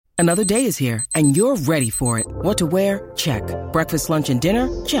Another day is here, and you're ready for it. What to wear? Check. Breakfast, lunch, and dinner?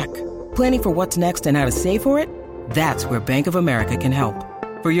 Check. Planning for what's next and how to save for it? That's where Bank of America can help.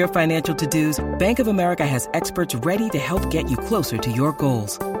 For your financial to-dos, Bank of America has experts ready to help get you closer to your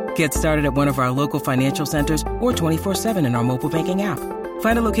goals. Get started at one of our local financial centers or 24/7 in our mobile banking app.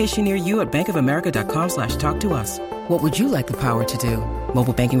 Find a location near you at bankofamerica.com/talktous. What would you like the power to do?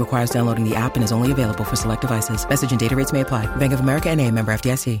 Mobile banking requires downloading the app and is only available for select devices. Message and data rates may apply. Bank of America N.A., member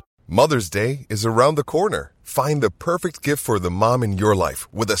FDIC. Mother's Day is around the corner. Find the perfect gift for the mom in your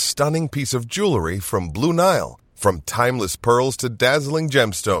life with a stunning piece of jewelry from Blue Nile. From timeless pearls to dazzling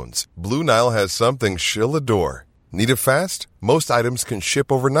gemstones, Blue Nile has something she'll adore. Need it fast? Most items can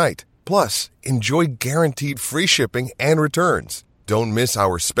ship overnight. Plus, enjoy guaranteed free shipping and returns. Don't miss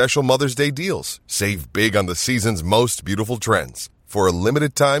our special Mother's Day deals. Save big on the season's most beautiful trends. For a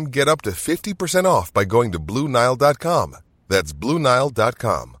limited time, get up to 50% off by going to BlueNile.com. That's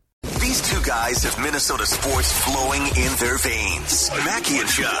BlueNile.com. These two guys have Minnesota sports flowing in their veins. Mackey and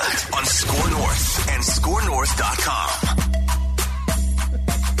Judd on Score North and ScoreNorth.com.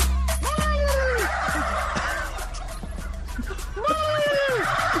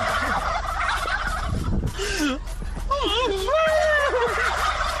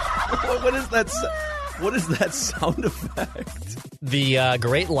 What is that sound effect? The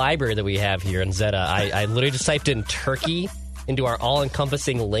great library that we have here in Zeta. I literally just typed in turkey into our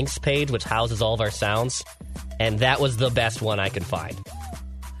all-encompassing links page, which houses all of our sounds, and that was the best one I could find.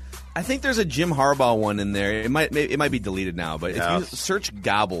 I think there's a Jim Harbaugh one in there. It might be deleted now, but if you search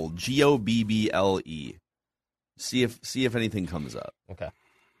Gobble, Gobble, see if anything comes up. Okay.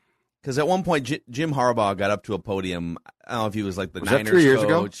 Because at one point, Jim Harbaugh got up to a podium. I don't know if he was like the was Niners that 3 years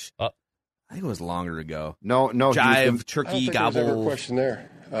coach. ago? I think it was longer ago. No. Jive, turkey, I don't think gobble. there's ever a question there.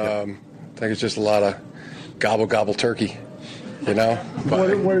 I think it's just a lot of gobble turkey. You know, what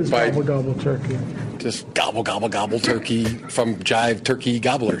is gobble turkey? Just gobble turkey from Jive Turkey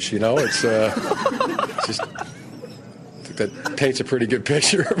Gobblers. You know, it's just I think that paints a pretty good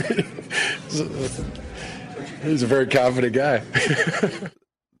picture of me. He's a very confident guy.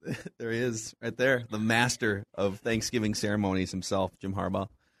 There he is, right there, the master of Thanksgiving ceremonies himself, Jim Harbaugh.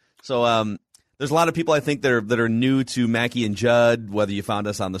 So there's a lot of people I think that are new to Mackey and Judd, whether you found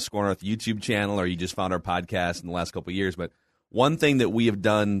us on the Score North YouTube channel or you just found our podcast in the last couple of years. But one thing that we have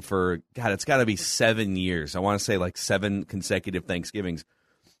done for, God, it's got to be 7 years. I want to say like 7 consecutive Thanksgivings.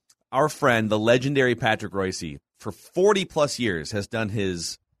 Our friend, the legendary Patrick Royce, for 40-plus years has done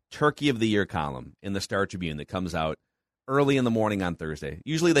his Turkey of the Year column in the Star Tribune that comes out early in the morning on Thursday.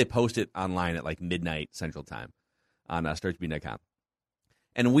 Usually they post it online at like midnight Central Time on StarTribune.com.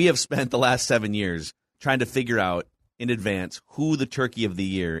 And we have spent the last 7 years trying to figure out in advance who the Turkey of the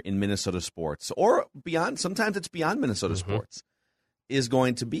Year in Minnesota sports, or beyond, sometimes it's beyond Minnesota sports, is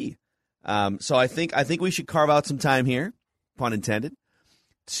going to be. So I think we should carve out some time here, pun intended,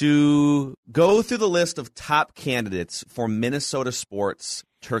 to go through the list of top candidates for Minnesota sports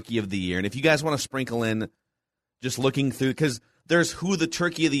Turkey of the Year. And if you guys want to sprinkle in just looking through, because there's who the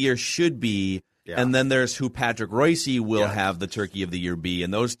Turkey of the Year should be, and then there's who Patrick Royce will have the Turkey of the Year be.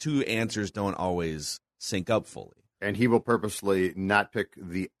 And those two answers don't always sync up fully. And he will purposely not pick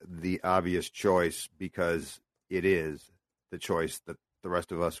the obvious choice because it is the choice that the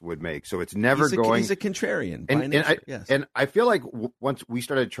rest of us would make. So it's never going. He's a contrarian by nature. Yes. And I feel like once we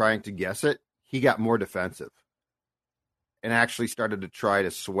started trying to guess it, he got more defensive and actually started to try to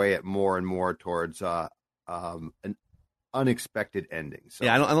sway it more and more towards an unexpected ending. So.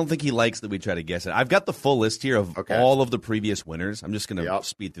 Yeah, I don't think he likes that we try to guess it. I've got the full list here of all of the previous winners. I'm just going to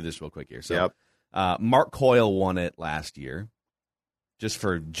speed through this real quick here. So. Mark Coyle won it last year, just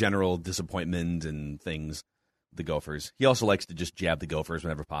for general disappointment and things, the Gophers. He also likes to just jab the Gophers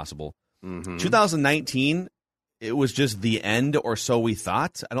whenever possible. 2019, it was just the end, or so we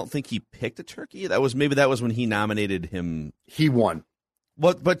thought. I don't think he picked a turkey. That was when he nominated him. He won.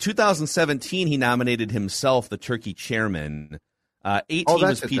 But 2017, he nominated himself the turkey chairman. 18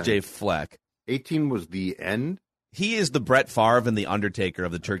 was PJ Fleck. 18 was the end? He is the Brett Favre and the Undertaker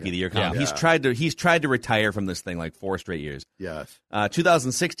of the Turkey of the Year column. Yeah. He's tried to retire from this thing like 4 straight years. Yes.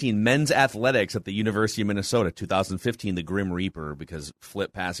 2016, men's athletics at the University of Minnesota. 2015, the Grim Reaper, because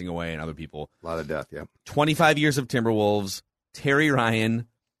Flip passing away and other people. A lot of death, yeah. 25 years of Timberwolves, Terry Ryan,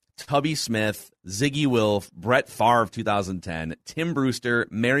 Tubby Smith, Ziggy Wilf, Brett Favre 2010, Tim Brewster,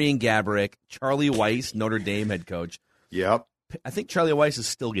 Marion Gaborik, Charlie Weiss, Notre Dame head coach. Yep. I think Charlie Weiss is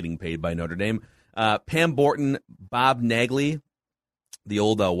still getting paid by Notre Dame. Pam Borton, Bob Nagley, the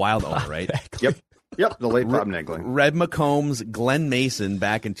old Wild owner, right? Yep, the late Bob Nagley. Red McCombs, Glenn Mason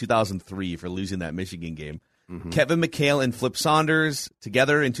back in 2003 for losing that Michigan game. Kevin McHale and Flip Saunders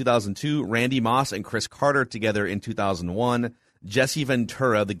together in 2002. Randy Moss and Chris Carter together in 2001. Jesse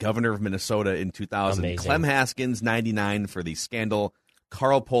Ventura, the governor of Minnesota, in 2000. Amazing. Clem Haskins, 99 for the Scandal.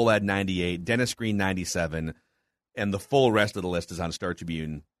 Carl Pohlad, 98. Dennis Green, 97. And the full rest of the list is on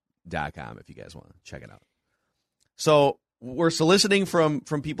StarTribune.com if you guys want to check it out. So we're soliciting from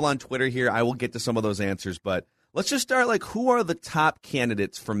people on Twitter here. I will get to some of those answers, but let's just start. Like, who are the top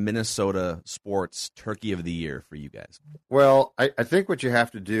candidates for Minnesota sports Turkey of the Year for you guys? Well, I think what you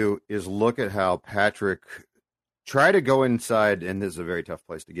have to do is look at how Patrick try to go inside, and this is a very tough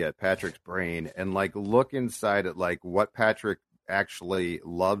place to get Patrick's brain, and like look inside at like what Patrick actually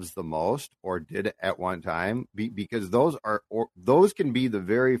loves the most or did at one time, because those can be the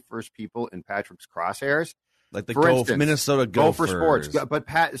very first people in Patrick's crosshairs. Like the For instance, Minnesota Gopher Gophers.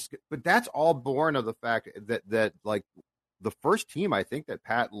 Sports, but that's all born of the fact that like the first team I think that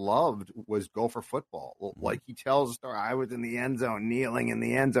Pat loved was Gopher football. Like he tells a story, I was in the end zone, kneeling in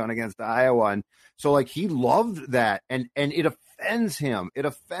the end zone against Iowa, and so like he loved that, and it offends him. It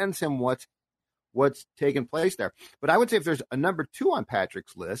offends him what's taken place there. But I would say if there's a number 2 on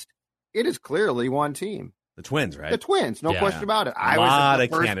Patrick's list, it is clearly one team. The Twins, right? The Twins, no question about it. A lot of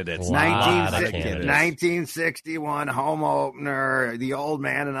candidates. 1961 home opener. The old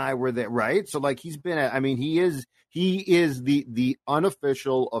man and I were there, right? So like he's been he is the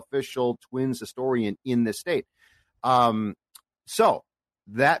unofficial, official Twins historian in this state. So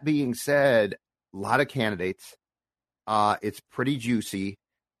that being said, a lot of candidates. It's pretty juicy.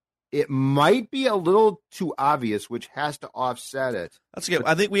 It might be a little too obvious, which has to offset it. That's good.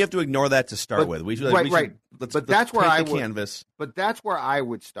 I think we have to ignore that to start with. Right. But that's where I would canvas. But that's where I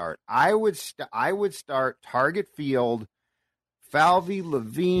would start. I would start Target Field, Falvey,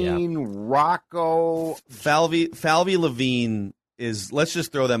 Levine, Rocco. Falvey, Levine is. Let's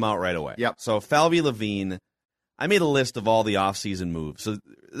just throw them out right away. Yep. So Falvey, Levine. I made a list of all the offseason moves. So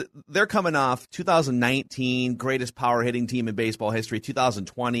they're coming off 2019, greatest power hitting team in baseball history.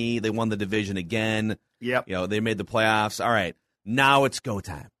 2020, they won the division again. Yep. They made the playoffs. All right. Now it's go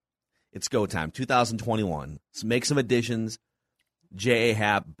time. It's go time. 2021. Let's make some additions. J.A.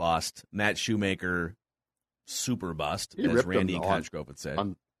 Happ, bust. Matt Shoemaker, super bust, as Randy Cotchgrove would say.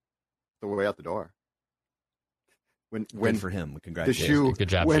 On the way out the door. Good for him. Congratulations. Good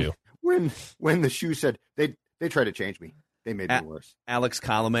job, Shoe. When the Shoe said they tried to change me, they made me worse. Alex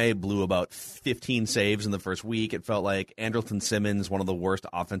Colomé blew about 15 saves in the first week. It felt like Andrelton Simmons, one of the worst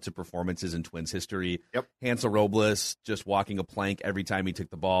offensive performances in Twins history. Yep. Hansel Robles just walking a plank every time he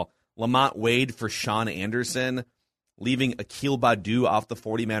took the ball. Lamont Wade for Sean Anderson, leaving Akil Baddoo off the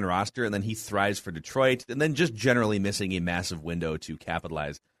 40-man roster, and then he thrives for Detroit, and then just generally missing a massive window to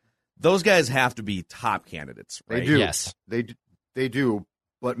capitalize. Those guys have to be top candidates, right? They do. Yes. They do.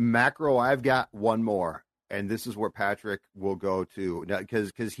 But macro, I've got one more. And this is where Patrick will go to,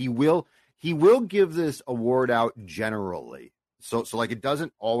 because he will give this award out generally. So like it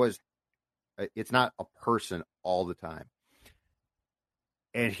doesn't always, it's not a person all the time.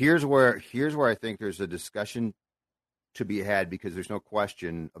 And here's where I think there's a discussion to be had, because there's no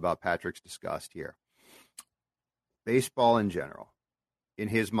question about Patrick's disgust here. Baseball in general, in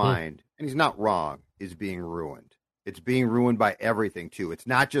his mind, and he's not wrong, is being ruined. It's being ruined by everything, too. It's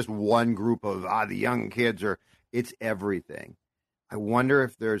not just one group of the young kids, it's everything. I wonder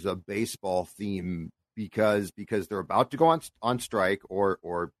if there's a baseball theme because they're about to go on strike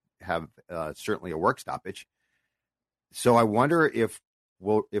or have certainly a work stoppage. So I wonder if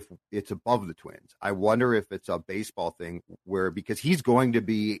it's above the Twins. I wonder if it's a baseball thing because he's going to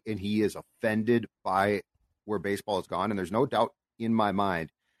be, and he is offended by where baseball has gone. And there's no doubt in my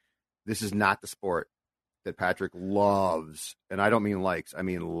mind, this is not the sport that Patrick loves, and I don't mean likes, I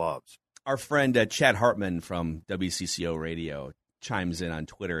mean loves. Our friend Chad Hartman from WCCO Radio chimes in on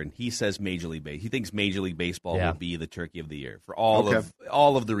Twitter, and he says Major League Baseball. He thinks Major League Baseball will be the Turkey of the Year for all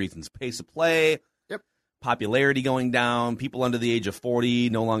of the reasons: pace of play, popularity going down, people under the age of 40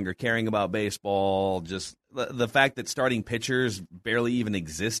 no longer caring about baseball, just the fact that starting pitchers barely even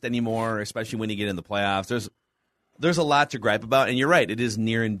exist anymore, especially when you get in the playoffs. There's a lot to gripe about, and you're right; it is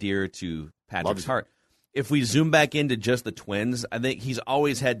near and dear to Patrick's heart. If we zoom back into just the Twins, I think he's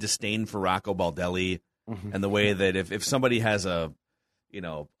always had disdain for Rocco Baldelli and the way that if somebody has a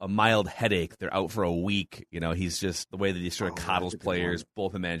mild headache, they're out for a week. He's just the way that he sort of coddles players,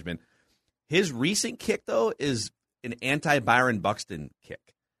 bullpen management. His recent kick, though, is an anti-Byron Buxton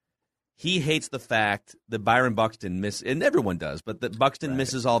kick. He hates the fact that Byron Buxton and everyone does, but that Buxton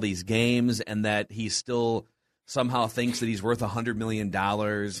misses all these games and that he still somehow thinks that he's worth $100 million.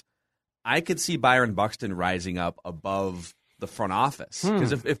 I could see Byron Buxton rising up above the front office.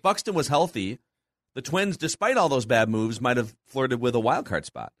 Because if Buxton was healthy, the Twins, despite all those bad moves, might have flirted with a wild card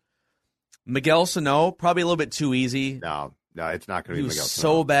spot. Miguel Sano, probably a little bit too easy. No, it's not going to be He Miguel was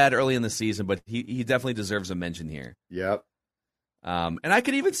Sano. so bad early in the season, but he definitely deserves a mention here. Yep. And I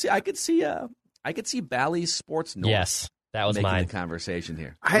could see Bally's Sports North. Yes, that was making mine. the conversation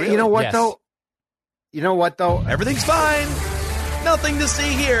here. You know what Yes. though? You know what though? Everything's fine. Nothing to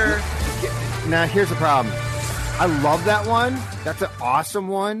see here. Now here's the problem. I love that one. That's an awesome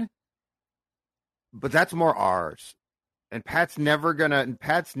one. But that's more ours. And Pat's never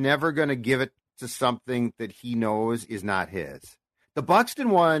gonna give it to something that he knows is not his. The Buxton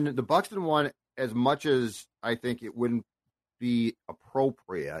one, as much as I think it wouldn't be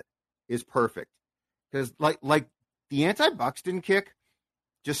appropriate, is perfect. Because like the anti-Buxton kick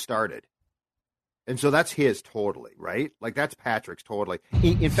just started. And so that's his totally, right? Like that's Patrick's totally.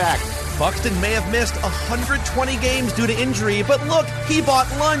 In fact, Buxton may have missed 120 games due to injury, but look, he bought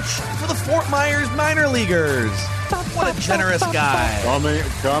lunch for the Fort Myers minor leaguers. What a generous guy.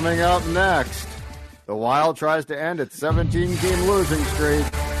 coming up next, the Wild tries to end its 17-game losing streak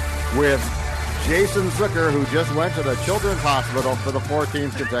with Jason Zucker, who just went to the Children's Hospital for the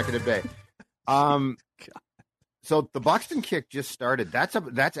 14th consecutive day. So the Buxton kick just started.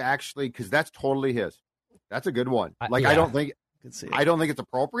 That's actually because that's totally his. That's a good one. Like yeah. I don't think it's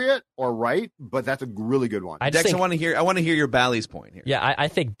appropriate or right, but that's a really good one. Dex, I want to hear your Bally's point here. Yeah, I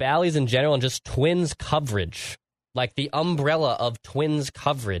think Bally's in general and just Twins coverage, like the umbrella of Twins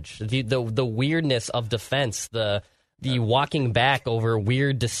coverage, the weirdness of defense, the walking back over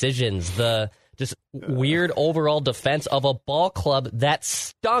weird decisions, the just weird overall defense of a ball club that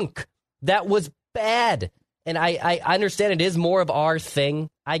stunk, that was bad. And I understand it is more of our thing.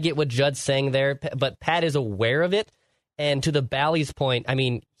 I get what Judd's saying there, but Pat is aware of it. And to the Bally's point, I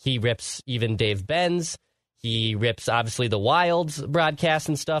mean, he rips even Dave Benz. He rips, obviously, the Wild's broadcast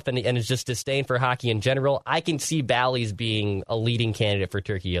and stuff, and is just disdain for hockey in general. I can see Bally's being a leading candidate for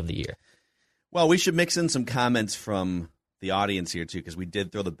Turkey of the Year. Well, we should mix in some comments from the audience here, too, because we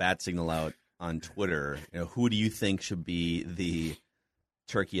did throw the bat signal out on Twitter. Who do you think should be the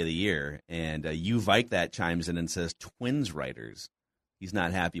Turkey of the Year? And Vike that chimes in and says Twins writers. He's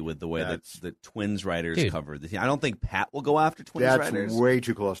not happy with the way that the Twins writers covered the team. I don't think Pat will go after Twins writers. That's way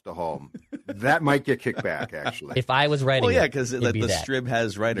too close to home. That might get kicked back, actually. If I was writing, because the Strib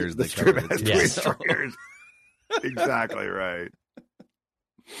has writers. The Strib has Twins writers. Exactly right.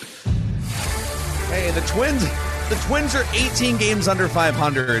 Hey, the Twins are 18 games under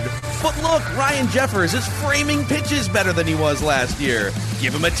 500. But look, Ryan Jeffers is framing pitches better than he was last year.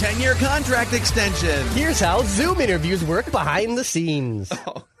 Give him a 10-year contract extension. Here's how Zoom interviews work behind the scenes.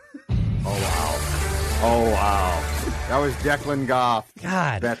 Oh, wow. That was Declan Goff.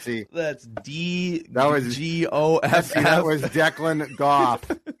 God. Betsy. That's G-O-F-F. That was Declan Goff.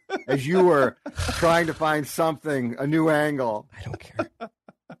 As you were trying to find something, a new angle. I don't care.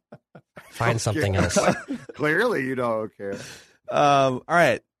 Find something else. Clearly you don't care. All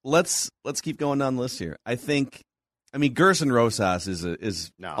right. Let's keep going down the list here. Gerson Rosas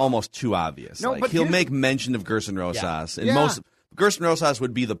is almost too obvious. No, but he'll make mention of Gerson Rosas. Yeah. And Gerson Rosas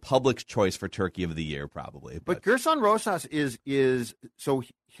would be the public's choice for Turkey of the Year, probably. But Gerson Rosas is so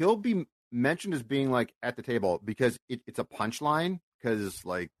he'll be mentioned as being like at the table because it's a punchline because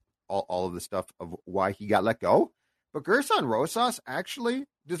like all of the stuff of why he got let go. But Gerson Rosas actually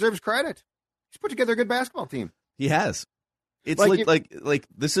deserves credit. He's put together a good basketball team. He has. It's like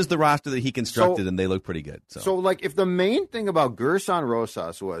this is the roster that he constructed, and they look pretty good. So like, if the main thing about Gerson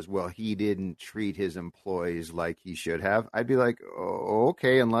Rosas was, well, he didn't treat his employees like he should have, I'd be like, oh,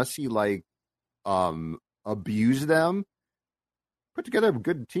 okay, unless he abused them, put together a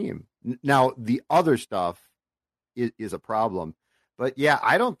good team. Now the other stuff is a problem, but yeah,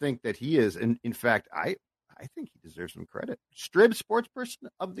 I don't think that he is. And in fact, I think he deserves some credit. Strib Sports Person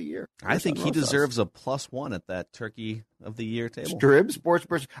of the Year. I think he deserves a +1 at that Turkey of the Year table. Strib Sports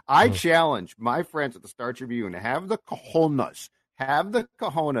Person. I challenge my friends at the Star Tribune to have the cojones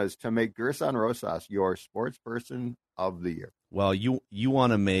to make Gerson Rosas your Sports Person of the Year. Well, you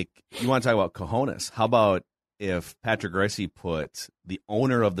want to talk about cojones. How about if Patrick Gracie put the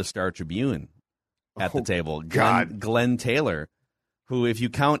owner of the Star Tribune at the table, Glenn Taylor, who, if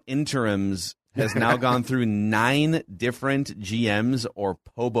you count interims, has now gone through 9 different GMs or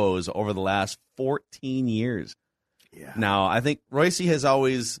Pobos over the last 14 years. Yeah. Now, I think Royce he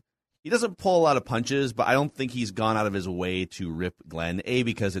doesn't pull a lot of punches, but I don't think he's gone out of his way to rip Glenn, A,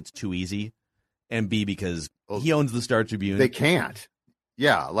 because it's too easy, and B, because he owns the Star Tribune. They can't.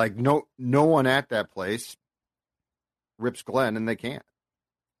 Yeah, like no one at that place rips Glenn, and they can't.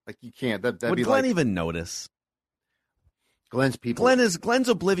 Like, you can't. That'd Would be Glenn like, even notice? Glenn's people. Glenn's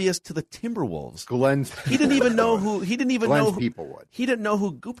oblivious to the Timberwolves. He didn't even know who. He didn't even know who, people would. He didn't know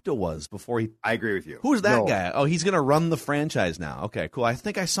who Gupta was before he. I agree with you. Who's that guy? Oh, he's going to run the franchise now. Okay, cool. I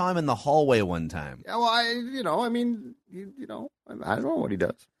think I saw him in the hallway one time. Yeah, well, I don't know what he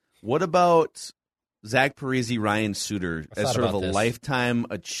does. What about Zach Parise, Ryan Suter as sort of a lifetime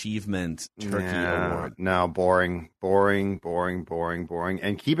achievement turkey award? No, boring.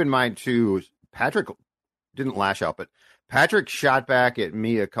 And keep in mind too, Patrick didn't lash out, but Patrick shot back at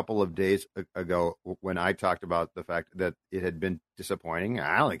me a couple of days ago when I talked about the fact that it had been disappointing.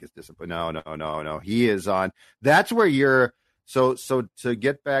 I don't think it's disappointing. No. He is on. That's where you're. So to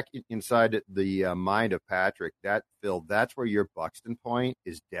get back inside the mind of Patrick, that's where your Buxton point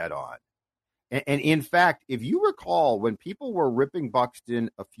is dead on. And in fact, if you recall, when people were ripping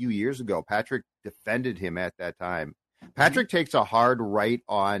Buxton a few years ago, Patrick defended him at that time. Patrick takes a hard right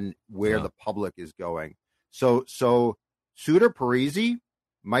on where the public is going. So Suter Parise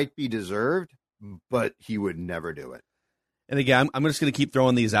might be deserved, but he would never do it. And again, I'm just going to keep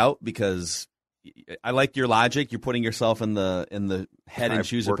throwing these out because I like your logic. You're putting yourself in the head and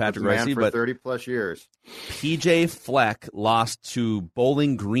shoes of Patrick Ricey, but 30+ years. PJ Fleck lost to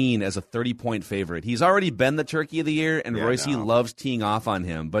Bowling Green as a 30-point favorite. He's already been the Turkey of the Year, and Ricey loves teeing off on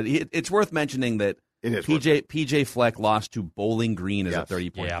him. But it's worth mentioning that PJ Fleck lost to Bowling Green as a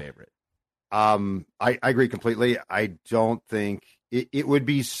 30-point favorite. I agree completely. I don't think it would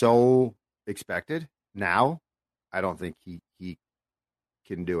be so expected now. I don't think he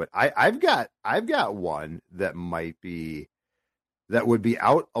can do it. I've got one that would be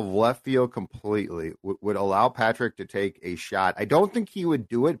out of left field completely, would allow Patrick to take a shot. I don't think he would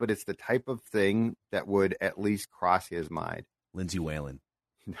do it, but it's the type of thing that would at least cross his mind. Lindsay Whalen.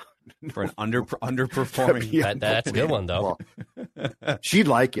 For an underperforming. That's a good one, though. Well, she'd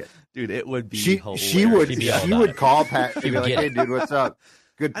like it. Dude, it would be hilarious. She would call Pat. She'd be like, hey, dude, what's up?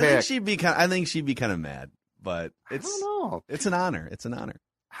 Good pick. I think she'd be kind of mad, but I don't know. It's an honor.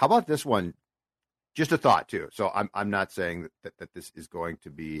 How about this one? Just a thought too. So I'm not saying that this is going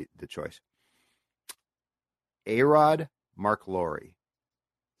to be the choice. A-Rod, Mark Lowry,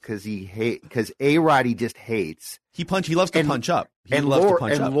 because A-Rod he just hates. He loves to punch up. And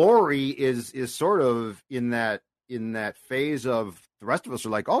Lowry is sort of in that phase of the rest of us are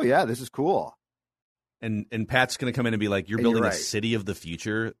like, oh yeah, this is cool. And Pat's going to come in and be like, you're building a city of the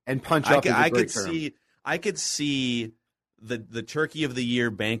future and punch up. I could see the Turkey of the Year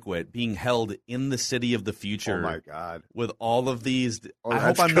banquet being held in the city of the future. Oh my God! With all of these, I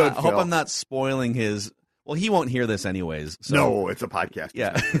hope I'm not spoiling his. Well, he won't hear this anyways. So. No, it's a podcast.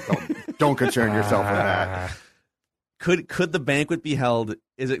 Yeah, don't concern yourself with that. Could the banquet be held?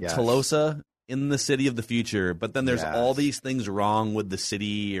 Is it Tolosa in the city of the future? But then there's all these things wrong with the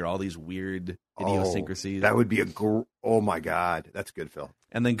city or all these weird idiosyncrasies. That would be oh my God, that's good, Phil.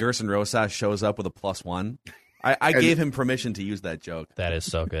 And then Gerson Rosas shows up with a +1. I gave him permission to use that joke. That is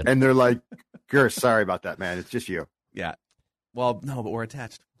so good. And they're like, Gers, sorry about that, man. It's just you. Yeah. Well, no, but we're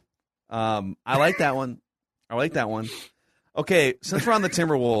attached. I like that one. Okay, since we're on the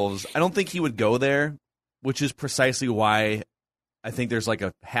Timberwolves, I don't think he would go there, which is precisely why I think there's like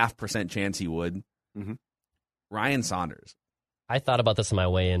a 0.5% chance he would. Mm-hmm. Ryan Saunders. I thought about this on my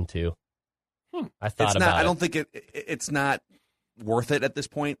way in, too. I don't think it's not worth it at this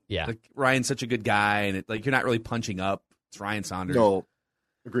point. Yeah. Like, Ryan's such a good guy, and you're not really punching up. It's Ryan Saunders. No,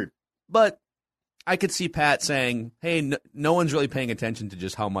 agreed. But I could see Pat saying, hey, no one's really paying attention to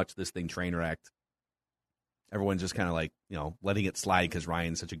just how much this thing train wrecked. Everyone's just kind of like, letting it slide because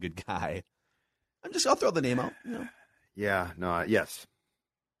Ryan's such a good guy. I'll throw the name out. Yeah, no, yes.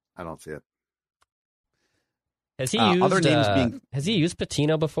 I don't see it. Has he used other names has he used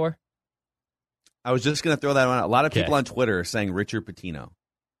Patino before? I was just going to throw that one out. A lot of people on Twitter are saying Richard Pitino.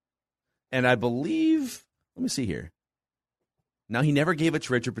 And I believe, let me see here. No, he never gave it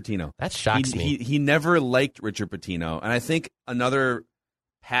to Richard Pitino. That shocks me. He never liked Richard Pitino. And I think another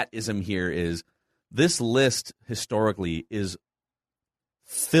Pat-ism here is this list historically is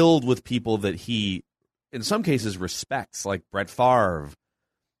filled with people that he, in some cases, respects, like Brett Favre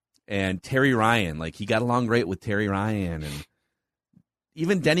and Terry Ryan. Like, he got along great with Terry Ryan. And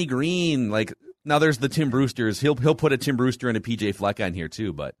even Denny Green, like, now there's the Tim Brewsters. He'll put a Tim Brewster and a PJ Fleck on here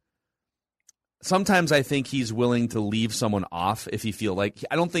too, but sometimes I think he's willing to leave someone off if he feel like.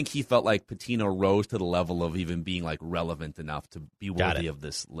 I don't think he felt like Patino rose to the level of even being like relevant enough to be worthy of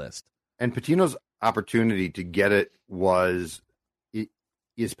this list. And Patino's opportunity to get it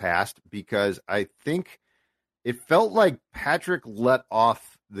is past, because I think it felt like Patrick let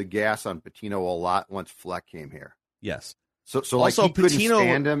off the gas on Patino a lot once Fleck came here. Yes. So like, he couldn't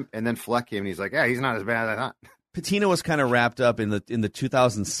stand him, and then Fleck came, and he's like, yeah, he's not as bad as I thought. Patina was kind of wrapped up in the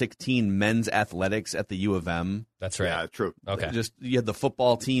 2016 men's athletics at the U of M. That's right. Yeah, true. Okay. Just you had the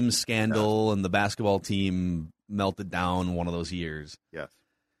football team scandal and the basketball team melted down one of those years. Yes.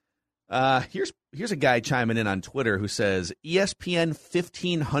 Here's a guy chiming in on Twitter who says ESPN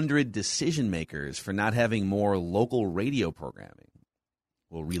 1,500 decision makers for not having more local radio programming.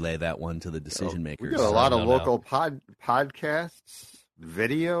 We'll relay that one to the decision makers. We got a lot of local podcasts,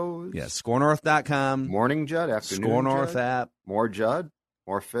 videos. Yeah, ScoreNorth.com. Morning Judd, afternoon Score North Judd, app. more Judd,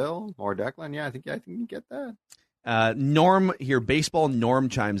 more Phil, more Declan. Yeah, I think you get that. Norm here, Baseball Norm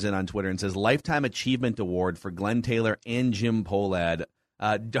chimes in on Twitter and says Lifetime Achievement Award for Glenn Taylor and Jim Polad.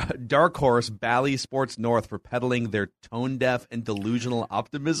 Dark Horse, Bally Sports North for peddling their tone deaf and delusional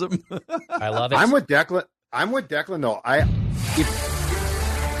optimism. I love it. I'm with Declan though.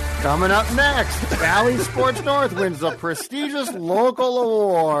 Coming up next, Valley Sports North wins the prestigious local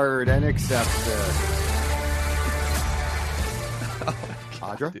award and accepts it.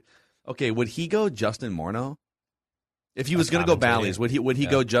 Audra? Okay, would he go Justin Morneau? If he was going to go commentator. Bally's, would he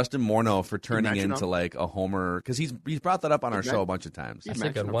go Justin Morneau for turning mention into him? like a homer? Because he's brought that up on our show a bunch of times. You'd That's a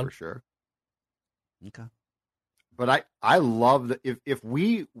mention good him one. for sure. Okay. But I love that if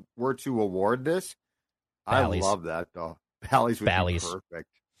we were to award this, Bally's. I love that though. Bally's would Bally's. be perfect.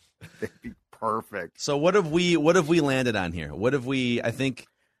 They'd be perfect. So what have we landed on here? What have we? I think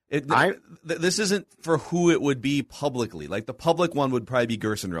this isn't for who it would be publicly. Like the public one would probably be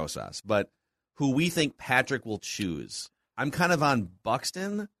Gerson Rosas, but who we think Patrick will choose. I'm kind of on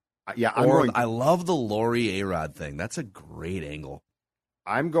Buxton. Yeah, I love the Laurie A-Rod thing. That's a great angle.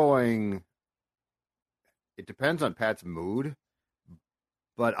 I'm going. It depends on Pat's mood,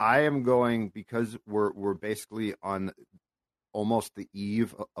 but I am going because we're basically on almost the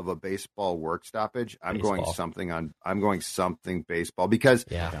eve of a baseball work stoppage. I'm going something baseball because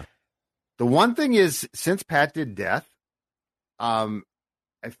the one thing is since Pat did death,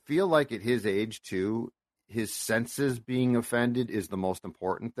 I feel like at his age too, his senses being offended is the most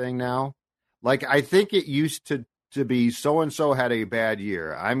important thing now. Like I think it used to be so and so had a bad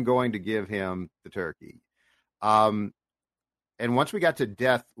year. I'm going to give him the turkey. And once we got to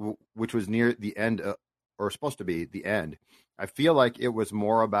death, which was near the end, or supposed to be the end, I feel like it was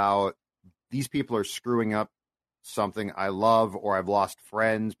more about these people are screwing up something I love, or I've lost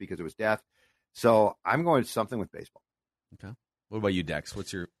friends because it was death. So I'm going to something with baseball. Okay. What about you, Dex?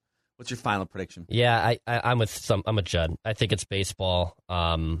 What's your final prediction? Yeah, I'm with Judd. I think it's baseball.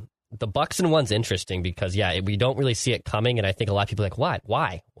 The Buxton one's interesting because we don't really see it coming, and I think a lot of people are like, what?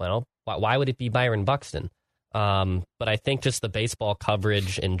 Why? Well, why would it be Byron Buxton? But I think just the baseball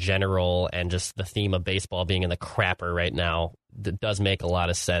coverage in general and just the theme of baseball being in the crapper right now does make a lot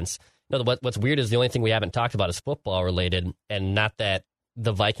of sense. What's weird is the only thing we haven't talked about is football related, and not that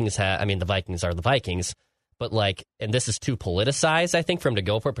the Vikings the Vikings are the Vikings, but and this is too politicized, I think, for him to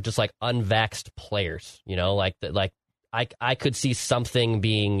go for it, but just unvaxxed players, I could see something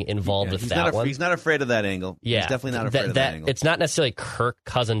being involved with that one. He's not afraid of that angle. Yeah, he's definitely not afraid of that angle. It's not necessarily Kirk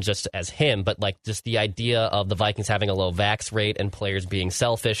Cousins just as him, but just the idea of the Vikings having a low vax rate and players being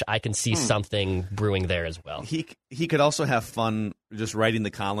selfish. I can see something brewing there as well. He could also have fun just writing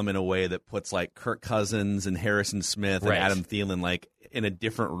the column in a way that puts Kirk Cousins and Harrison Smith and Adam Thielen in a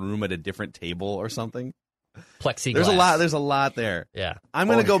different room at a different table or something. Plexiglass. There's a lot there. Yeah. I'm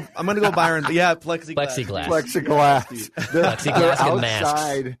gonna go Byron. Yeah, plexiglass. Plexiglass and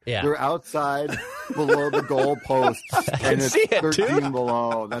masks. Yeah. They're outside below the goal posts, and it's 13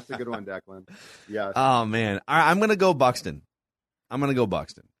 below. That's a good one, Declan. Yeah. Oh man, I'm gonna go Buxton.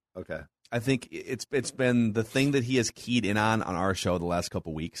 Okay. I think it's been the thing that he has keyed in on our show the last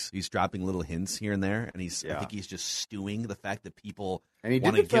couple weeks. He's dropping little hints here and there, and I think he's just stewing the fact that people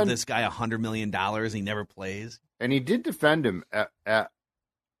want to give this guy $100 million and he never plays. And he did defend him at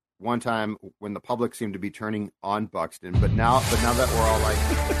one time when the public seemed to be turning on Buxton. But now that we're all like,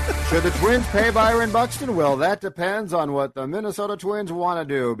 should the Twins pay Byron Buxton? Well, that depends on what the Minnesota Twins want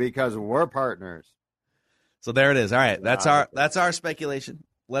to do because we're partners. So there it is. All right, that's our speculation.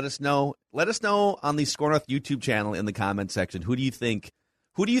 Let us know on the Score North YouTube channel in the comments section. Who do you think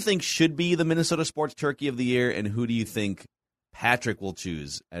should be the Minnesota Sports Turkey of the Year, and who do you think Patrick will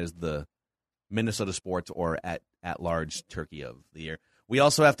choose as the Minnesota Sports or at large Turkey of the Year? We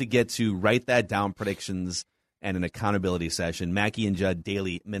also have to get to write that down predictions and an accountability session. Mackey and Judd,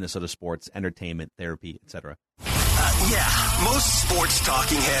 daily Minnesota sports, entertainment, therapy, etc. Yeah, most sports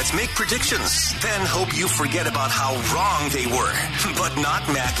talking heads make predictions, then hope you forget about how wrong they were. But not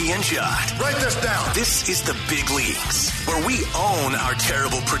Mackie and Judd. Write this down. This is the big leagues, where we own our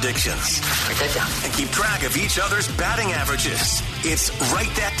terrible predictions. Write that down. And keep track of each other's batting averages. It's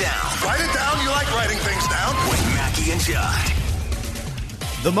Write That Down. Write it down. You like writing things down. With Mackie and Judd.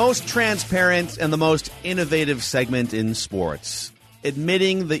 The most transparent and the most innovative segment in sports.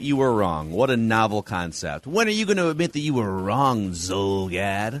 Admitting that you were wrong. What a novel concept. When are you going to admit that you were wrong,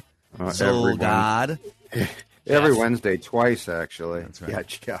 Zolgad? Zolgad? Every Wednesday, twice, actually. That's right. Yeah,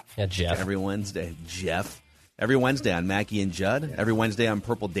 Jeff. Yeah, Jeff. Every Wednesday, Jeff. Every Wednesday on Mackie and Judd. Every Wednesday on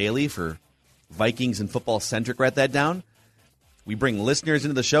Purple Daily for Vikings and Football Centric. Write that down. We bring listeners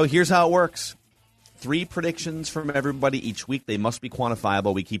into the show. Here's how it works. 3 predictions from everybody each week. They must be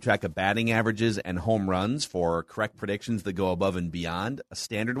quantifiable. We keep track of batting averages and home runs for correct predictions that go above and beyond a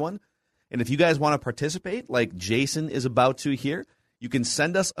standard one. And if you guys want to participate, like Jason is about to here, you can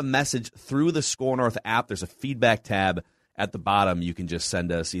send us a message through the Score North app. There's a feedback tab at the bottom. You can just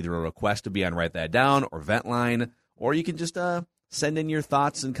send us either a request to be on Write That Down or Vent Line, or you can just send in your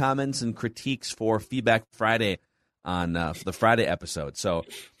thoughts and comments and critiques for Feedback Friday on for the Friday episode. So,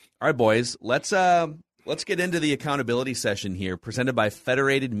 all right, boys, let's get into the accountability session here, presented by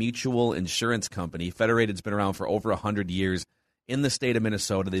Federated Mutual Insurance Company. Federated's been around for over 100 years in the state of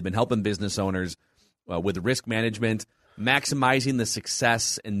Minnesota. They've been helping business owners with risk management, maximizing the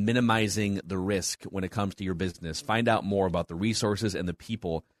success and minimizing the risk when it comes to your business. Find out more about the resources and the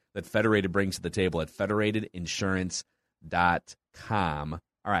people that Federated brings to the table at federatedinsurance.com.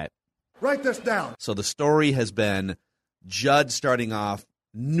 All right. Write this down. So the story has been Judd starting off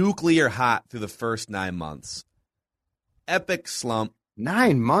nuclear hot through the first 9 months. Epic slump.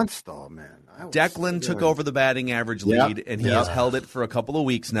 9 months, though, man. Declan took over the batting average lead, and he has held it for a couple of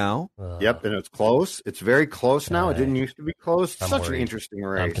weeks now. Yep, and it's close. It's very close now. It didn't used to be close. Such an interesting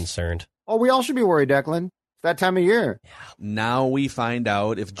race. I'm concerned. Oh, we all should be worried, Declan. It's that time of year. Now we find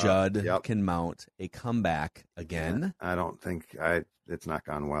out if Judd can mount a comeback again. I don't think it's not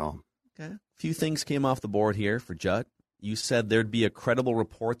gone well. Okay. A few things came off the board here for Judd. You said there'd be a credible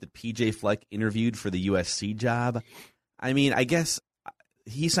report that P.J. Fleck interviewed for the USC job. I mean, I guess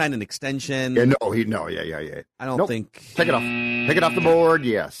he signed an extension. Yeah, yeah. I don't think. Take it off. Take it off the board,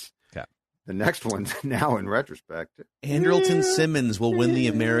 yes. Okay. The next one's now in retrospect. Andrelton Simmons will win the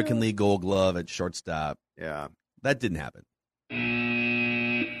American League Gold Glove at shortstop. Yeah. That didn't happen.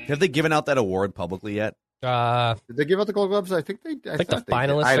 Have they given out that award publicly yet? Did they give out the Gold Gloves? I think they. I think the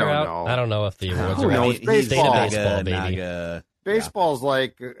finalists are out. Know. I don't know if the awards are out. out. Baseball. Baseball, baby. Baseball's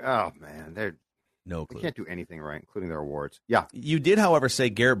like, oh man, they no clue. They can't do anything right, including their awards. Yeah. You did, however,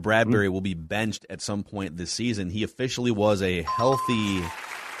 say Garrett Bradbury will be benched at some point this season. He officially was a healthy,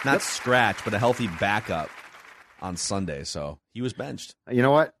 not scratch, but a healthy backup on Sunday. So he was benched. You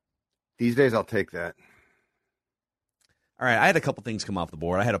know what? These days, I'll take that. All right, I had a couple things come off the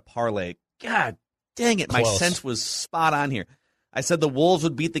board. I had a parlay. God dang it, my sense was spot on here. I said the Wolves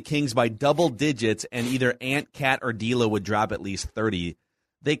would beat the Kings by double digits, and either Ant, Cat, or D'Lo would drop at least 30.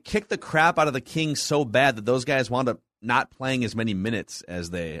 They kicked the crap out of the Kings so bad that those guys wound up not playing as many minutes as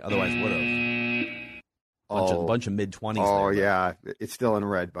they otherwise would have. Bunch of mid-20s. Oh, there, yeah. It's still in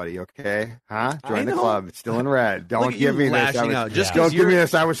red, buddy, okay? Huh? Join the club. It's still in red. Don't give me this. Don't give me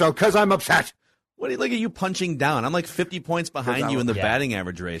this. I was so, because I'm upset. Look at you punching down. I'm like 50 points behind you in the batting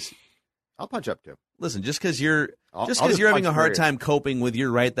average race. I'll punch up too. Listen, just because you're having a hard time coping with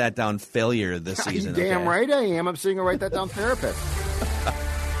your Write That Down failure this season. Damn right I am. I'm seeing a Write That Down therapist.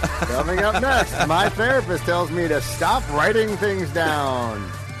 Coming up next, my therapist tells me to stop writing things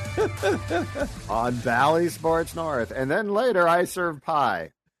down on Valley Sports North, and then later I serve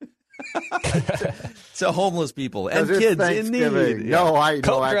pie to homeless people and kids in need. No,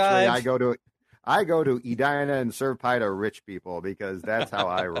 actually I go to Edina and serve pie to rich people because that's how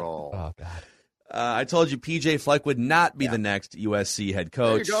I roll. Oh, God. I told you P.J. Fleck would not be the next USC head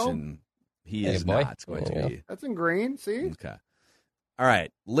coach, and he is not going to be. That's in green, see? Okay. All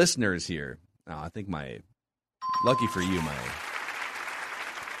right, listeners here. Oh, I think lucky for you,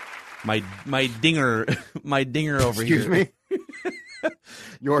 my dinger over Excuse here. Excuse me?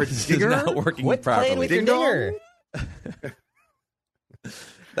 Your dinger? Is not working Quit properly. Playing with your dinger.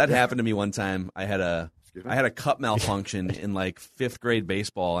 That happened to me one time. I had a cup malfunction in like 5th grade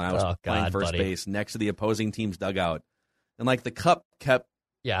baseball, and I was playing first base next to the opposing team's dugout, and like the cup kept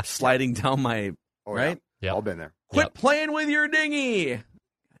sliding down my right. Yeah, all been there. Quit playing with your dinghy. God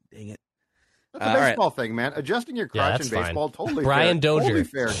dang it. That's a baseball thing, man. Adjusting your crotch in baseball, totally Brian fair. Dozier, totally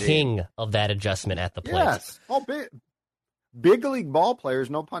fair king of that adjustment at the plate. Yes. big league ball players,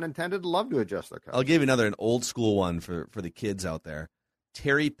 no pun intended, love to adjust their covers. I'll give you an old school one for the kids out there.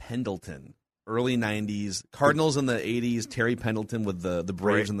 Terry Pendleton, early 90s. Cardinals in the 80s, Terry Pendleton with the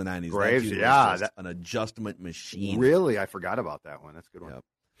Braves in the 90s. Braves, that dude yeah. was just an adjustment machine. Really? I forgot about that one. That's a good one. Yep.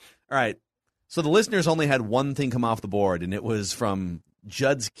 All right. So the listeners only had one thing come off the board, and it was from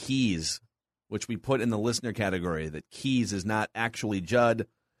Judd's Keys, which we put in the listener category, that Keys is not actually Judd.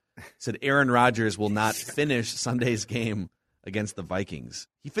 Said Aaron Rodgers will not finish Sunday's game against the Vikings.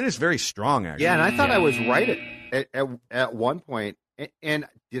 He finished very strong, actually. Yeah, and I thought I was right at one point. And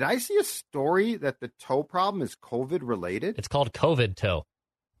did I see a story that the toe problem is COVID related? It's called COVID toe.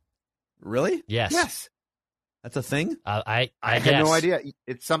 Really? Yes. Yes. That's a thing? I had guess. no idea.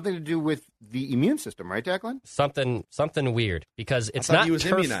 It's something to do with the immune system, right, Declan? Something weird because it's I thought not he was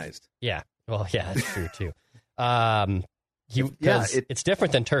immunized. Yeah. Well, yeah, that's true too. It's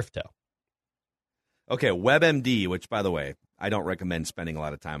different than turf toe. Okay, WebMD, which, by the way, I don't recommend spending a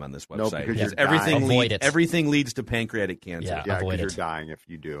lot of time on this website. No, because you're everything leads to pancreatic cancer. Yeah, because you're dying if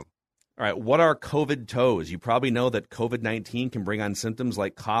you do. All right, what are COVID toes? You probably know that COVID-19 can bring on symptoms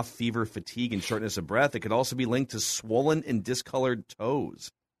like cough, fever, fatigue, and shortness of breath. It could also be linked to swollen and discolored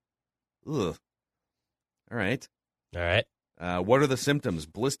toes. Ugh. All right. What are the symptoms?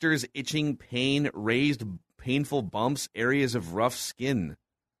 Blisters, itching, pain, raised, painful bumps, areas of rough skin.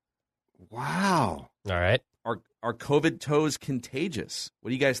 Wow. All right. Are COVID toes contagious? What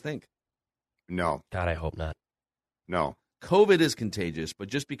do you guys think? No. God, I hope not. No. COVID is contagious, but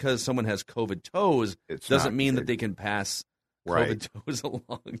just because someone has COVID toes doesn't mean that they can pass COVID toes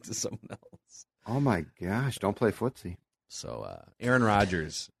along to someone else. Oh, my gosh. Don't play footsie. So Aaron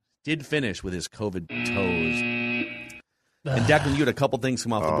Rodgers did finish with his COVID toes. And Declan, you had a couple things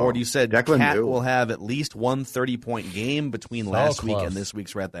come off the board. You said Cat will have at least one 30-point game between last week and this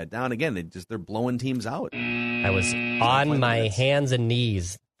week's. Write that down. Again, they're blowing teams out. I was on my hands and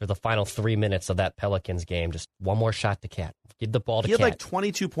knees for the final 3 minutes of that Pelicans game. Just one more shot to Cat. Give the ball to Cat. He had like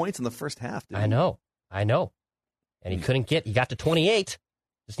 22 points in the first half. I know. And he couldn't get. He got to 28.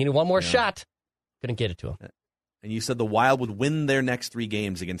 Just needed one more shot. Couldn't get it to him. And you said the Wild would win their next 3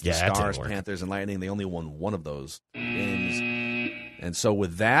 games against the Stars, Panthers, and Lightning. They only won one of those games. And so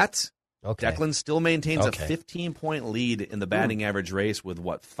with that, Declan still maintains a 15-point lead in the batting average race with,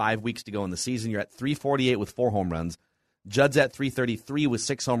 5 weeks to go in the season. You're at 348 with 4 home runs. Judd's at 333 with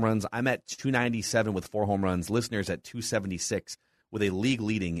 6 home runs. I'm at 297 with 4 home runs. Listeners at 276 with a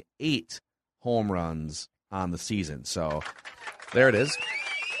league-leading 8 home runs on the season. So there it is.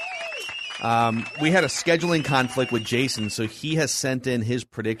 We had a scheduling conflict with Jason, so he has sent in his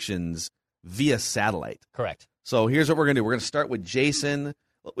predictions via satellite. Correct. So here's what we're going to do. We're going to start with Jason.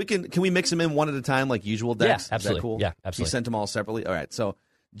 Can we mix them in one at a time like usual, Dex? Yeah, absolutely. Is that cool? Yeah, absolutely. We sent them all separately? All right. So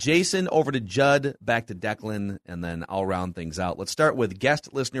Jason over to Judd, back to Declan, and then I'll round things out. Let's start with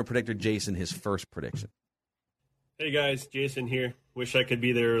guest listener predictor Jason, his first prediction. Hey guys, Jason here. Wish I could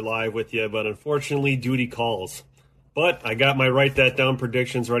be there live with you, but unfortunately duty calls. But I got my write that down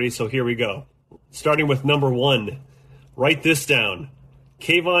predictions ready, so here we go. Starting with number 1. Write this down.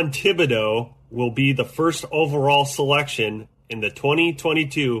 Kayvon Thibodeau will be the first overall selection in the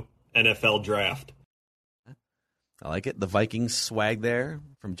 2022 NFL Draft. I like it. The Vikings swag there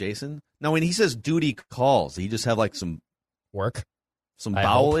from Jason. Now, when he says duty calls, does he just have like some work, some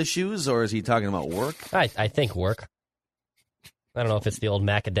bowel issues, or is he talking about work? I think work. I don't know if it's the old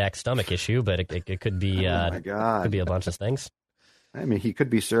Macadac stomach issue, but it could be. Oh my God. Could be a bunch of things. I mean, he could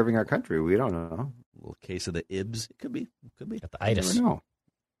be serving our country. We don't know. A little case of the ibs. It could be. Got the itis. I don't know. All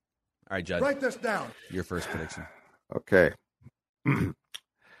right, Judd. Write this down. Your first prediction. Okay.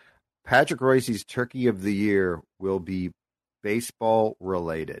 Patrick Royce's Turkey of the Year will be baseball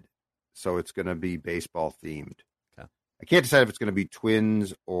related. So it's going to be baseball themed. Okay. I can't decide if it's going to be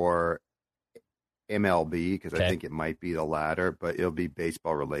Twins or MLB because I think it might be the latter, but it'll be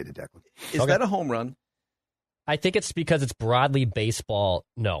baseball related, Declan. Is that a home run? I think it's because it's broadly baseball.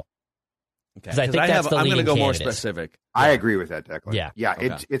 No. Okay. Because I think that's the I'm leading going to go more candidate. specific. I agree with that, Declan. Yeah. Yeah,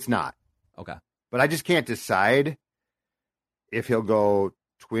 Okay. it's not. Okay. But I just can't decide if he'll go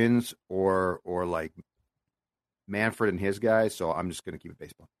Twins or like Manfred and his guys, so I'm just going to keep it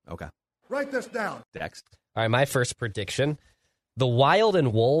baseball. Okay. Write this down. Dex. All right, my first prediction. The Wild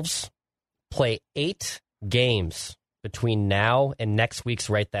and Wolves play 8 games between now and next week's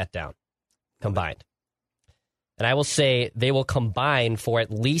Write That Down combined. And I will say they will combine for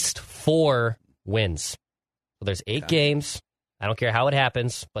at least 4 wins. So there's 8 games. I don't care how it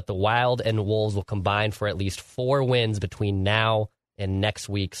happens, but the Wild and Wolves will combine for at least 4 wins between now and next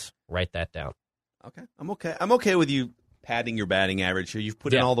week's Write That Down. Okay. I'm okay with you padding your batting average here. You've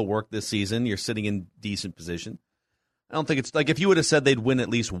put in all the work this season. You're sitting in decent position. I don't think it's like if you would have said they'd win at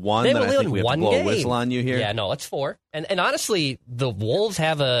least one, They then would I think win we have one to blow game. a whistle on you here. Yeah, no, it's 4. And honestly, the Wolves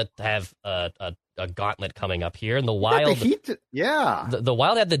have a gauntlet coming up here, and the Wild. The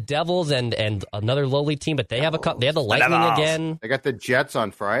Wild have the Devils and another lowly team, but they have they have the Lightning again. They got the Jets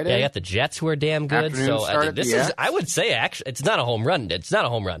on Friday. Yeah, they got the Jets who are damn good. Afternoon So start at this the is, X. I would say, actually, it's not a home run. It's not a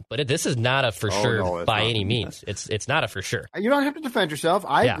home run, but this is not a for sure no, it's by not. any means. It's not a for sure. You don't have to defend yourself.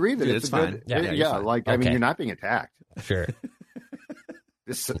 I Yeah. agree that Dude, it's it's a fine. good. Yeah, you're fine. I mean, Okay. you're not being attacked. Sure.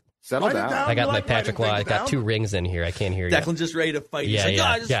 Just settle Write it down. down. I got You my like Patrick writing Law. I things got down? 2 rings in here. I can't hear you. Declan's just ready to fight. Yeah, He's like,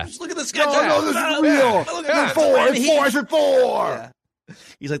 yeah, "God, yeah. just look at the schedule. No, this is real. Look at Four. It's 4. I said 4. Yeah.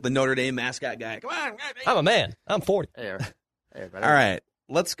 He's like the Notre Dame mascot guy. Come on, I'm a man. I'm 40. Hey, all right.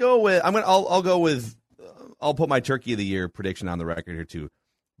 Let's go with. I'll go with. I'll put my Turkey of the Year prediction on the record here too.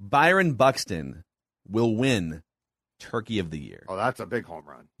 Byron Buxton will win Turkey of the Year. Oh, that's a big home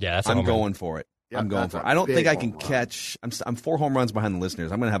run. Yeah, that's a I'm home run. going for it. Yeah, I'm going that's for it. a I don't big think I can home run. catch. I'm 4 home runs behind the listeners.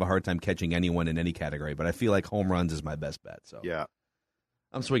 I'm going to have a hard time catching anyone in any category, but I feel like home runs is my best bet. So Yeah.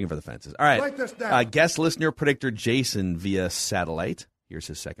 I'm swinging for the fences. All right. Write this down. Guest listener predictor Jason via satellite. Here's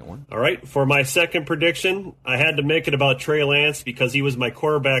his second one. All right, for my second prediction, I had to make it about Trey Lance because he was my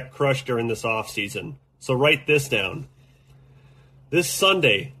quarterback crush during this offseason. So write this down. This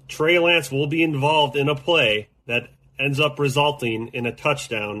Sunday, Trey Lance will be involved in a play that ends up resulting in a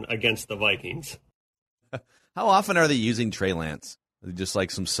touchdown against the Vikings. How often are they using Trey Lance? Are they just like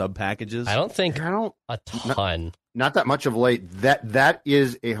some sub packages? I don't think I don't. a ton. Not that much of late. That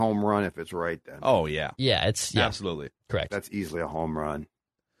is a home run if it's right. Then. Oh yeah, Yeah, it's absolutely. correct. That's easily a home run.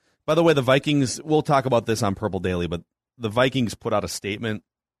 By the way, the Vikings. We'll talk about this on Purple Daily, but the Vikings put out a statement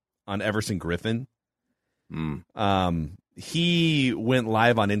on Everson Griffin. He went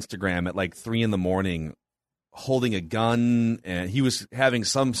live on Instagram at like 3 a.m. holding a gun, and he was having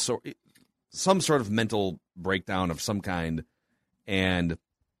some sort of mental breakdown of some kind. And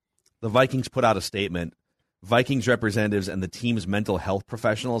the Vikings put out a statement. Vikings representatives and the team's mental health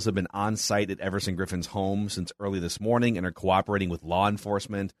professionals have been on site at Everson Griffin's home since early this morning and are cooperating with law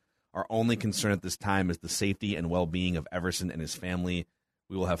enforcement. Our only concern at this time is the safety and well-being of Everson and his family.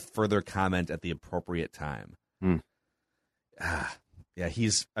 We will have further comment at the appropriate time. Yeah,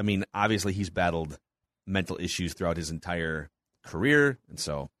 obviously he's battled mental issues throughout his entire career, and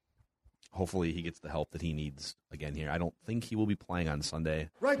so hopefully he gets the help that he needs again here. I don't think he will be playing on Sunday,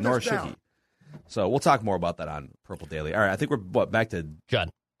 Write nor this should down. he. So we'll talk more about that on Purple Daily. All right, I think we're back to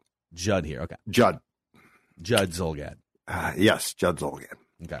Judd here. Okay, Judd Zolgad. Yes, Judd Zolgad.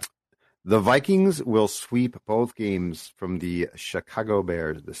 Okay. The Vikings will sweep both games from the Chicago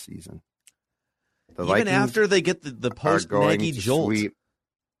Bears this season. The Even Vikings after they get the post going Nagy to jolt. sweep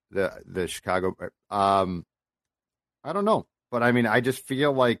the Chicago. I don't know, but I mean, I just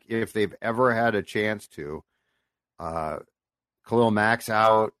feel like if they've ever had a chance to, Khalil Mack's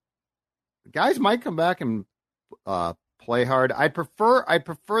out, guys might come back and play hard. I prefer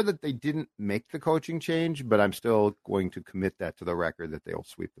that they didn't make the coaching change, but I'm still going to commit that to the record that they'll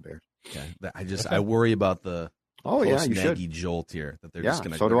sweep the Bears. Okay. I worry about the you should. Nagy jolt here that they're just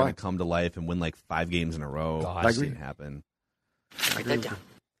going to come to life and win like 5 games in a row. Gosh. I've seen it happen. Write that down.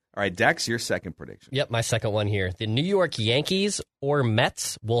 All right, Dex, your second prediction. Yep, my second one here. The New York Yankees or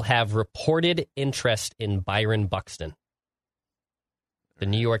Mets will have reported interest in Byron Buxton. The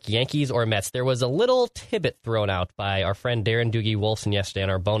New York Yankees or Mets. There was a little tidbit thrown out by our friend Darren Doogie Wolfson yesterday on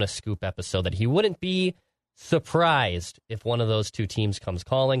our bonus scoop episode that he wouldn't be surprised if one of those two teams comes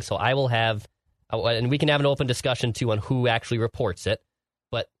calling. So I will have, and we can have an open discussion too on who actually reports it.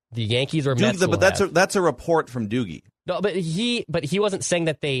 But the Yankees or Mets. But that's a report from Doogie. No, but he wasn't saying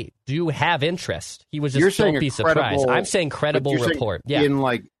that they do have interest. He was just You're saying don't be surprised. I'm saying credible report. Yeah.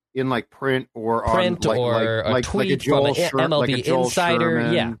 In like print or print on, or a tweet from an MLB insider.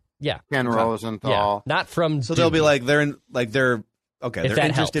 Sherman, yeah. Ken Rosenthal. Yeah. Not from. So they'll be like they're interested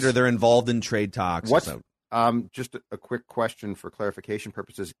helps. or they're involved in trade talks. Just a quick question for clarification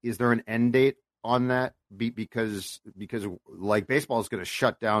purposes: is there an end date on that? Because like baseball is going to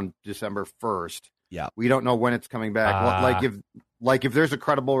shut down December 1st. Yeah, we don't know when it's coming back. If there's a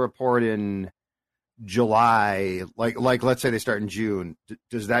credible report in July, like let's say they start in June,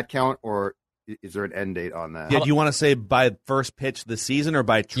 does that count, or is there an end date on that? Yeah, do you want to say by first pitch this season or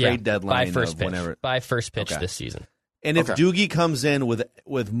by trade deadline? By first pitch. Whenever? By first pitch this season. And if Doogie comes in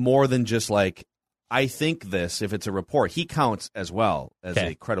with more than just like, I think this, if it's a report, he counts as well as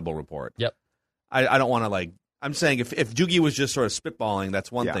a credible report. Yep. I don't want to I'm saying if Doogie was just sort of spitballing,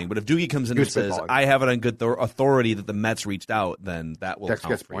 that's one thing. But if Doogie comes in and says, I have it on good authority that the Mets reached out, then that will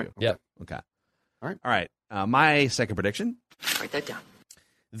count for you. Yep. Okay. All right. My second prediction. Write that down.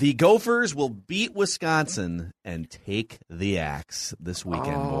 The Gophers will beat Wisconsin and take the axe this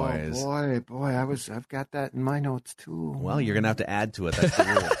weekend, boys. Boy, I've got that in my notes too. Well, you're gonna have to add to it. That's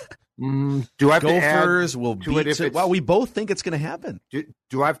the rule. Do I have Gophers to add will to it beat. Well, we both think it's gonna happen.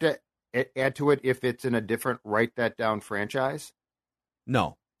 Do I have to add to it if it's in a different write that down franchise?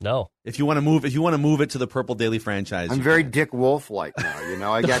 No. If you want to move it to the Purple Daily franchise, I'm very Dick Wolf like now. You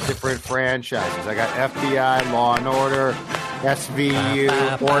know, I got different franchises. I got FBI, Law and Order,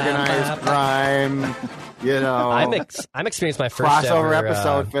 SVU, Organized Crime. You know, I'm experiencing my first crossover ever,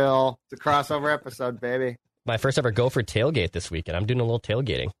 episode, Phil. It's a crossover episode, baby. My first ever Gopher tailgate this weekend. I'm doing a little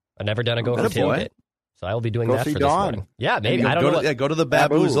tailgating. I've never done a Gopher tailgate, so I will be doing that for this morning. Yeah, maybe. I don't know. Go to the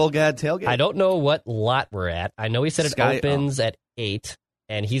Babu Zolgad tailgate. I don't know what lot we're at. I know he said it opens at 8.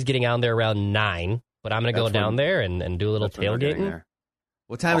 And he's getting on there around 9, but I'm going to go down there and do a little tailgating.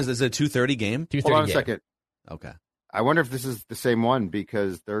 What time is this? Is it a 2:30 game? 2:30 Hold on a game. second. Okay. I wonder if this is the same one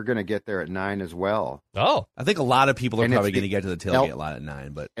because they're going to get there at 9 as well. Oh. I think a lot of people are probably going to get to the tailgate lot at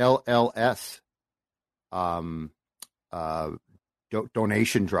 9. But LLS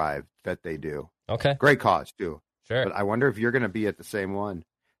donation drive that they do. Okay. Great cause, too. Sure. But I wonder if you're going to be at the same one.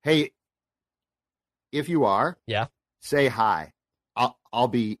 Hey, if you are, say hi. I'll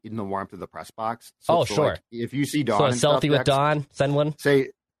be in the warmth of the press box. So sure. Like, if you see Dawn, so a and selfie stuff, with Dawn, send one. Say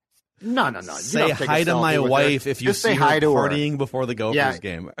no. Say hi to my wife if you see her partying before the Gophers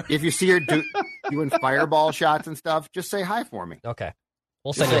game. If you see her doing fireball shots and stuff, just say hi for me. Okay,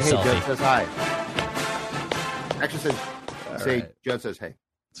 we'll send you a selfie. Judd says hi. Actually, Judd says hey.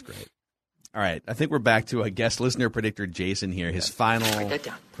 That's great. All right, I think we're back to a guest listener predictor, Jason here. His final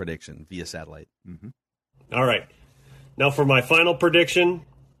prediction via satellite. Mm-hmm. All right. Now for my final prediction,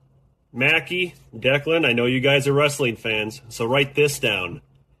 Mackie, Declan, I know you guys are wrestling fans, so write this down.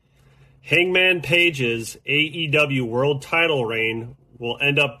 Hangman Page's AEW World Title reign will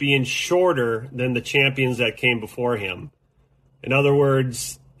end up being shorter than the champions that came before him. In other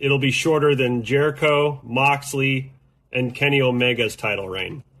words, it'll be shorter than Jericho, Moxley, and Kenny Omega's title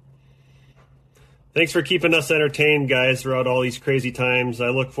reign. Thanks for keeping us entertained, guys, throughout all these crazy times. I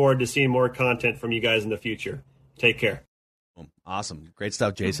look forward to seeing more content from you guys in the future. Take care. Awesome. Great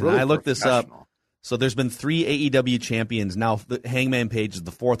stuff, Jason. Really I looked this up. So there's been 3 AEW champions. Now, Hangman Page is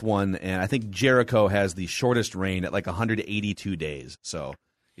the 4th one, and I think Jericho has the shortest reign at like 182 days. So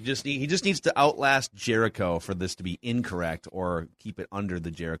he just needs to outlast Jericho for this to be incorrect or keep it under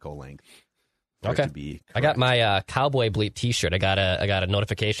the Jericho length. Okay. I got my Cowboy Bleep T-shirt. I got a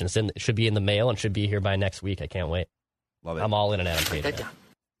notification. It should be in the mail and should be here by next week. I can't wait. Love it. I'm all in on Adam Page. All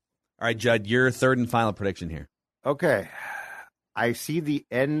right, Judd, your third and final prediction here. Okay. I see the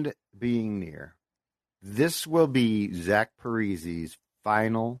end being near. This will be Zach Parisi's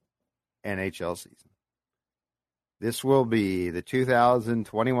final NHL season. This will be the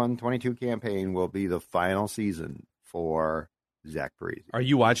 2021-22 campaign will be the final season for Zach Parisi. Are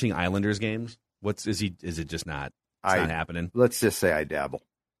you watching Islanders games? Is it just not? It's not happening. Let's just say I dabble.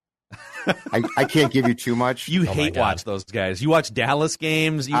 I can't give you too much. You hate watch those guys. You watch Dallas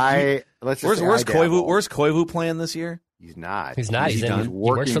games. Where's Koivu playing this year? He's not. He's not. He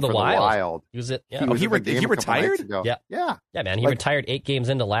works for the Wild. He retired? Yeah, man. He retired 8 games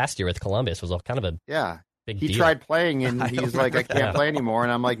into last year with Columbus. It was kind of a big deal. He tried playing, and he's like, I can't play anymore.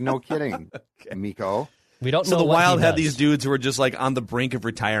 And I'm like, no kidding, Miko. We don't know. So the Wild had these dudes who were just like on the brink of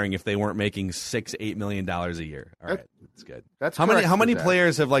retiring if they weren't making $6-8 million a year. All right, that's good. That's how many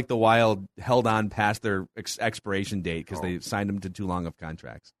players have like the Wild held on past their expiration date because they signed them to too long of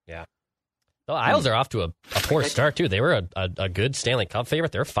contracts? Yeah. The Isles are off to a poor start too. They were a good Stanley Cup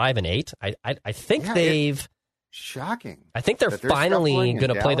favorite. They're 5-8. I think they've shocking. I think they're finally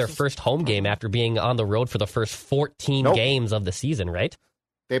going to play their first home game after being on the road for the first 14 games of the season. Right?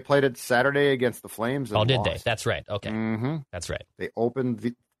 They played it Saturday against the Flames. And did lost. they? That's right. Okay, that's right. They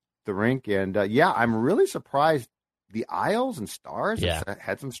opened the rink, and I'm really surprised. The Isles and Stars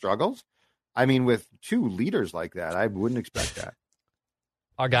had some struggles. I mean, with 2 leaders like that, I wouldn't expect that.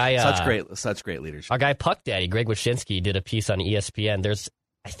 Our guy, such great leadership. Our guy Puck Daddy, Greg Wyshynski, did a piece on ESPN. There's,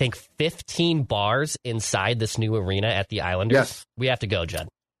 I think, 15 bars inside this new arena at the Islanders. Yes. We have to go, Judd.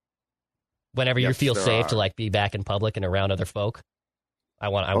 Whenever you feel safe to like be back in public and around other folk, I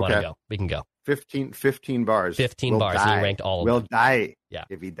want to go. We can go. 15 bars. 15 bars. Die. He ranked all of them. them. Die. Yeah.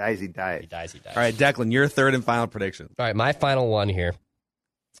 If he dies, he dies. He dies. All right, Declan, your third and final prediction. All right, my final one here.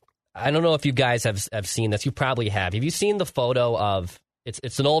 I don't know if you guys have seen this. You probably have. Have you seen the photo of?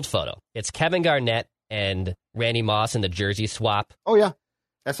 It's an old photo. It's Kevin Garnett and Randy Moss in the jersey swap. Oh yeah,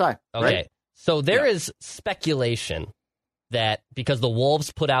 SI. Okay, right? So there is speculation that because the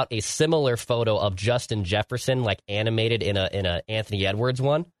Wolves put out a similar photo of Justin Jefferson, like animated in a Anthony Edwards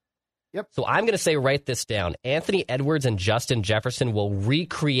one. Yep. So I'm going to say, write this down. Anthony Edwards and Justin Jefferson will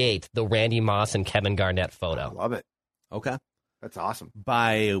recreate the Randy Moss and Kevin Garnett photo. I love it. Okay. That's awesome.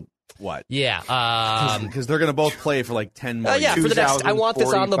 By what? Yeah. Because they're going to both play for like 10 more years. For the next, I want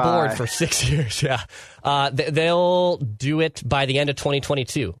this on the board for 6 years. Yeah. They'll do it by the end of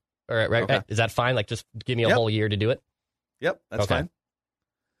 2022. All right. Okay. Is that fine? Like, just give me a whole year to do it? Yep. That's fine.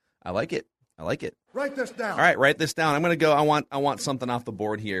 I like it. Write this down. All right, write this down. I'm going to go. I want something off the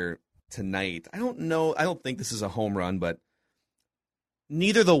board here tonight. I don't think this is a home run, but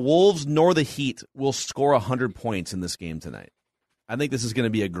neither the Wolves nor the Heat will score 100 points in this game tonight. I think this is going to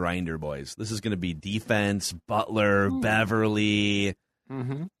be a grinder, boys. This is going to be defense, Butler, Beverly,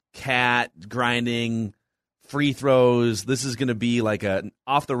 Cat grinding, free throws. This is going to be like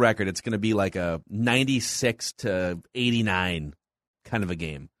off the record, it's going to be like a 96 to 89 kind of a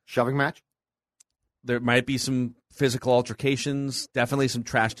game. Shoving match? There might be some physical altercations, definitely some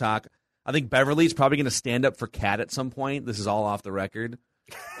trash talk. I think Beverly's probably going to stand up for Cat at some point. This is all off the record.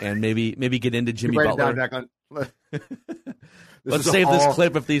 And maybe get into Jimmy Butler. Let's save this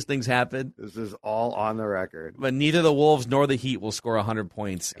clip if these things happen. This is all on the record. But neither the Wolves nor the Heat will score 100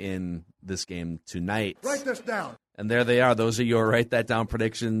 points in this game tonight. Write this down. And there they are. Those are your write that down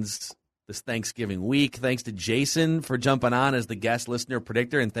predictions this Thanksgiving week. Thanks to Jason for jumping on as the guest listener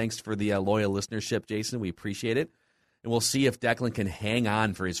predictor, and thanks for the loyal listenership, Jason. We appreciate it. And we'll see if Declan can hang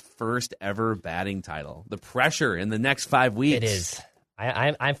on for his first ever batting title. The pressure in the next 5 weeks. It is.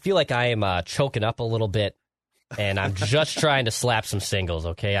 I feel like I am choking up a little bit, and I'm just trying to slap some singles,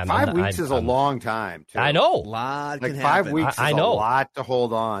 okay? 5 weeks is a long time, too. I know. A lot like can 5 happen. weeks is I know. a lot to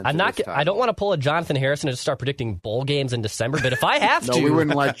hold on. I don't want to pull a Jonathan Harrison and just start predicting bowl games in December, but if I have No, we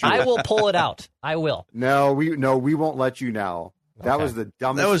wouldn't let you. I will pull it out. I will. No, we won't let you now. That was the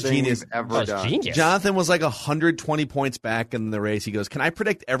dumbest thing we've ever done. Genius. Jonathan was like 120 points back in the race. He goes, "Can I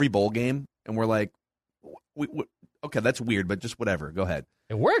predict every bowl game?" And we're like, "Okay, that's weird, but just whatever. Go ahead."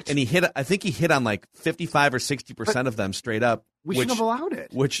 It worked. And I think he hit on like 55 or 60% of them straight up. We shouldn't have allowed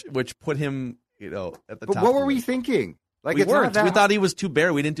it. Which put him, at the top. But what were we thinking? Like, we it's not that We thought he was too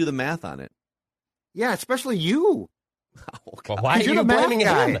bare. We didn't do the math on it. Yeah, especially you. Well, why are you're you the math blaming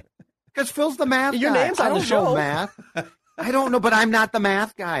guy. him? Because Phil's the math Your guy. name's on the show. I don't know math. I don't know, but I'm not the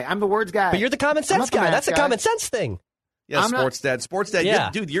math guy. I'm the words guy. But you're the common sense guy. That's a common sense thing. Yeah, Sports Dad.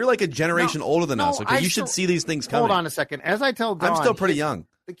 Yeah. Dude, you're like a generation older than us. Okay, you should see these things coming. Hold on a second. As I tell Dawn, I'm still pretty young.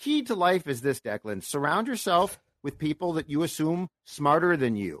 The key to life is this, Declan. Surround yourself with people that you assume smarter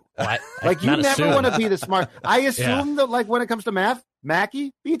than you. Like, you never want to be the smart. I assume that, like, when it comes to math,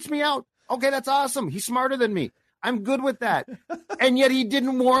 Mackie beats me out. Okay, that's awesome. He's smarter than me. I'm good with that. And yet he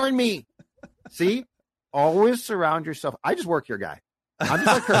didn't warn me. See? Always surround yourself. I just work here, guy. I'm just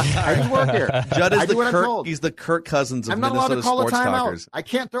like Kirk. I just work here. Judd is the Kirk. He's the Kirk Cousins of Minnesota sports talkers. I'm not allowed to call a timeout. Talkers. I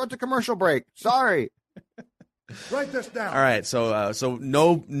can't throw it to commercial break. Sorry. Write this down. All right, so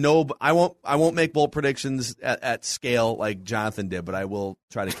no, I won't make bold predictions at scale like Jonathan did, but I will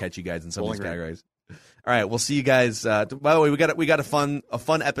try to catch you guys in some of these categories. All right, we'll see you guys. By the way, we got a fun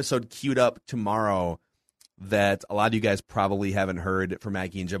episode queued up tomorrow that a lot of you guys probably haven't heard from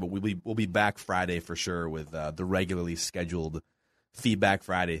Mackie and Jeb, but we'll be back Friday for sure with the regularly scheduled Feedback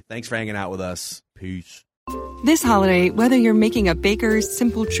Friday. Thanks for hanging out with us. Peace. This holiday, whether you're making a Baker's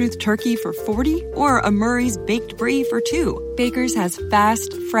Simple Truth turkey for 40 or a Murray's Baked Brie for 2, Baker's has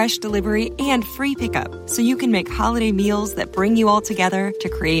fast, fresh delivery and free pickup, so you can make holiday meals that bring you all together to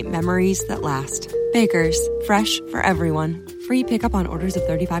create memories that last. Baker's, fresh for everyone. Free pickup on orders of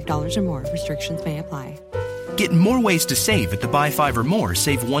 $35 or more. Restrictions may apply. Get more ways to save at the Buy 5 or More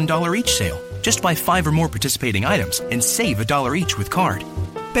Save $1 each sale. Just buy 5 or more participating items and save $1 each with card.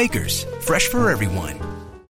 Baker's, fresh for everyone.